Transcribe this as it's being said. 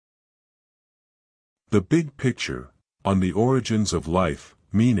The Big Picture, On the Origins of Life,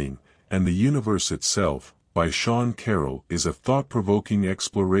 Meaning, and the Universe Itself, by Sean Carroll, is a thought-provoking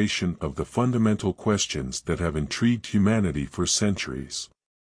exploration of the fundamental questions that have intrigued humanity for centuries.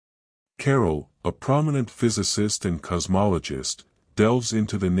 Carroll, a prominent physicist and cosmologist, delves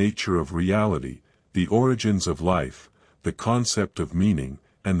into the nature of reality, the origins of life, the concept of meaning,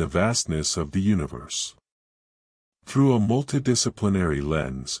 and the vastness of the universe. Through a multidisciplinary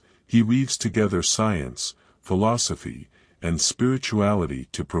lens, he weaves together science, philosophy, and spirituality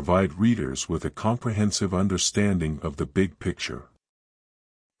to provide readers with a comprehensive understanding of the big picture.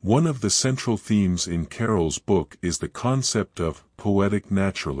 One of the central themes in Carroll's book is the concept of poetic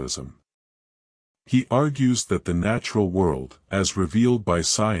naturalism. He argues that the natural world, as revealed by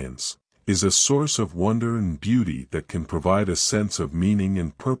science, is a source of wonder and beauty that can provide a sense of meaning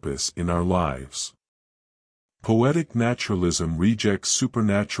and purpose in our lives. Poetic naturalism rejects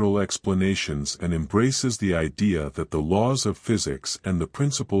supernatural explanations and embraces the idea that the laws of physics and the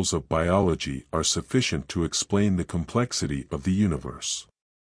principles of biology are sufficient to explain the complexity of the universe.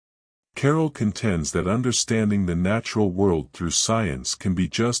 Carroll contends that understanding the natural world through science can be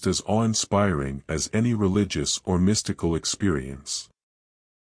just as awe-inspiring as any religious or mystical experience.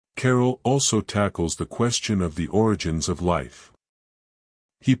 Carroll also tackles the question of the origins of life.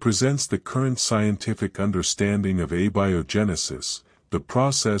 He presents the current scientific understanding of abiogenesis, the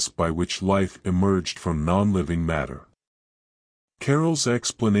process by which life emerged from non-living matter. Carroll's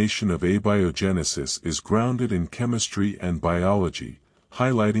explanation of abiogenesis is grounded in chemistry and biology,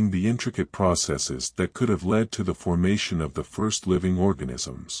 highlighting the intricate processes that could have led to the formation of the first living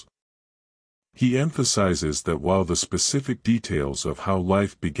organisms. He emphasizes that while the specific details of how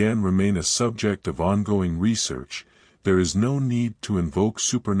life began remain a subject of ongoing research, there is no need to invoke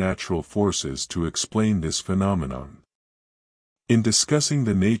supernatural forces to explain this phenomenon. In discussing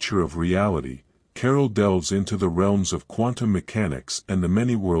the nature of reality, Carroll delves into the realms of quantum mechanics and the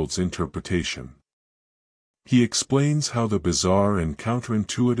many worlds interpretation. He explains how the bizarre and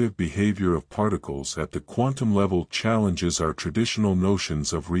counterintuitive behavior of particles at the quantum level challenges our traditional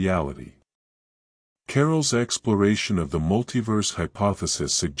notions of reality. Carroll's exploration of the multiverse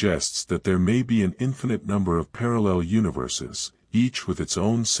hypothesis suggests that there may be an infinite number of parallel universes, each with its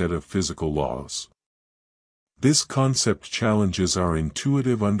own set of physical laws. This concept challenges our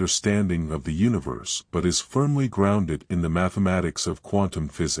intuitive understanding of the universe but is firmly grounded in the mathematics of quantum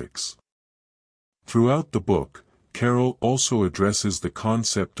physics. Throughout the book, Carroll also addresses the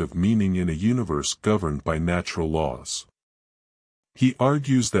concept of meaning in a universe governed by natural laws. He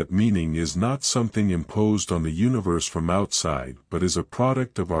argues that meaning is not something imposed on the universe from outside but is a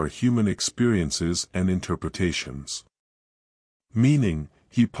product of our human experiences and interpretations. Meaning,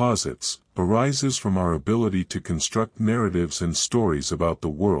 he posits, arises from our ability to construct narratives and stories about the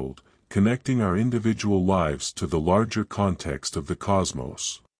world, connecting our individual lives to the larger context of the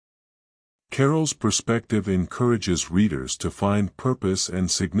cosmos. Carroll's perspective encourages readers to find purpose and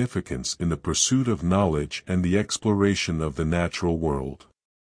significance in the pursuit of knowledge and the exploration of the natural world.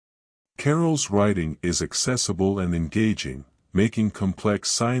 Carroll's writing is accessible and engaging, making complex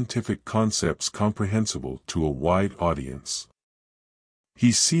scientific concepts comprehensible to a wide audience. He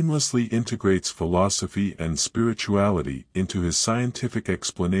seamlessly integrates philosophy and spirituality into his scientific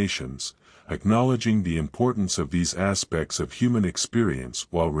explanations, acknowledging the importance of these aspects of human experience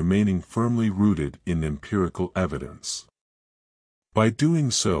while remaining firmly rooted in empirical evidence. By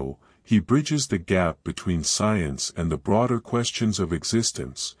doing so, he bridges the gap between science and the broader questions of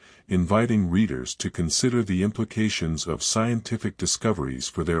existence, inviting readers to consider the implications of scientific discoveries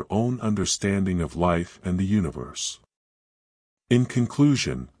for their own understanding of life and the universe. In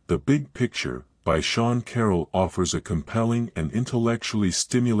conclusion, The Big Picture, by Sean Carroll offers a compelling and intellectually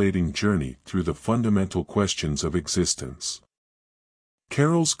stimulating journey through the fundamental questions of existence.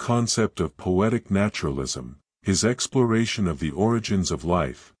 Carroll's concept of poetic naturalism, his exploration of the origins of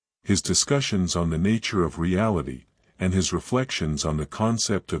life, his discussions on the nature of reality, and his reflections on the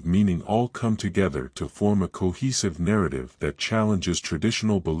concept of meaning all come together to form a cohesive narrative that challenges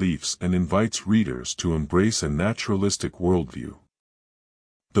traditional beliefs and invites readers to embrace a naturalistic worldview.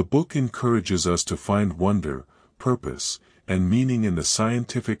 The book encourages us to find wonder, purpose, and meaning in the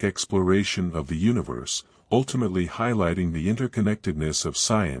scientific exploration of the universe, ultimately highlighting the interconnectedness of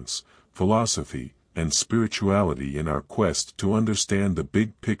science, philosophy, and spirituality in our quest to understand the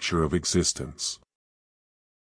big picture of existence.